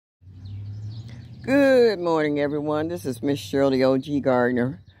Good morning, everyone. This is Miss Shirley O.G.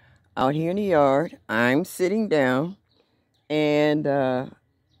 Gardner out here in the yard. I'm sitting down, and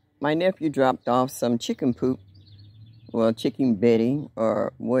my nephew dropped off some chicken poop, well, chicken bedding,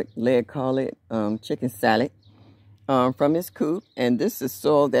 or what they call it, chicken salad, from his coop. And this is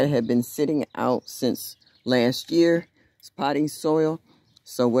soil that had been sitting out since last year. It's potting soil.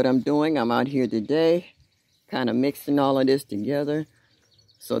 So what I'm doing, I'm out here today, kind of mixing all of this together,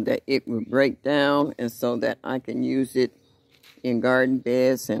 so that it will break down and so that I can use it in garden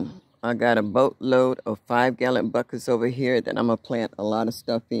beds. And I got a boatload of 5-gallon buckets over here that I'm going to plant a lot of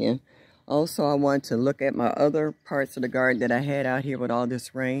stuff in. Also, I want to look at my other parts of the garden that I had out here with all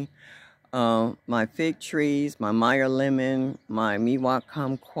this rain. My fig trees, my Meyer lemon, my Miwok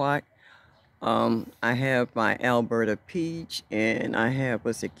kumquat. I have my Alberta peach, and I have,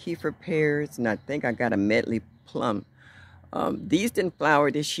 what's it, Kiefer pears, and I think I got a medley plum. These didn't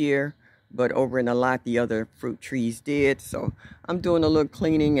flower this year, but over in a lot the other fruit trees did. So I'm doing a little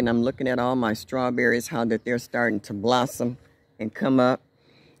cleaning, and I'm looking at all my strawberries, how that they're starting to blossom and come up.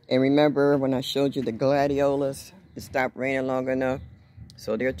 And remember when I showed you the gladiolas, it stopped raining long enough,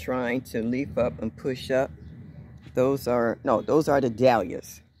 so they're trying to leaf up and push up. Those are the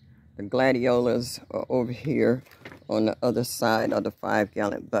dahlias. The gladiolas are over here on the other side of the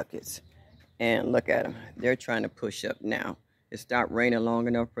 5-gallon buckets. And look at them. They're trying to push up now. It stopped raining long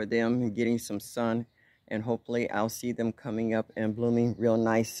enough for them and getting some sun. And hopefully I'll see them coming up and blooming real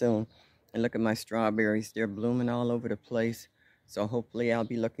nice soon. And look at my strawberries. They're blooming all over the place. So hopefully I'll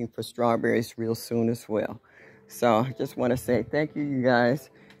be looking for strawberries real soon as well. So I just want to say thank you, you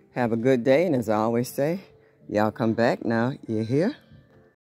guys. Have a good day. And as I always say, y'all come back now. You hear?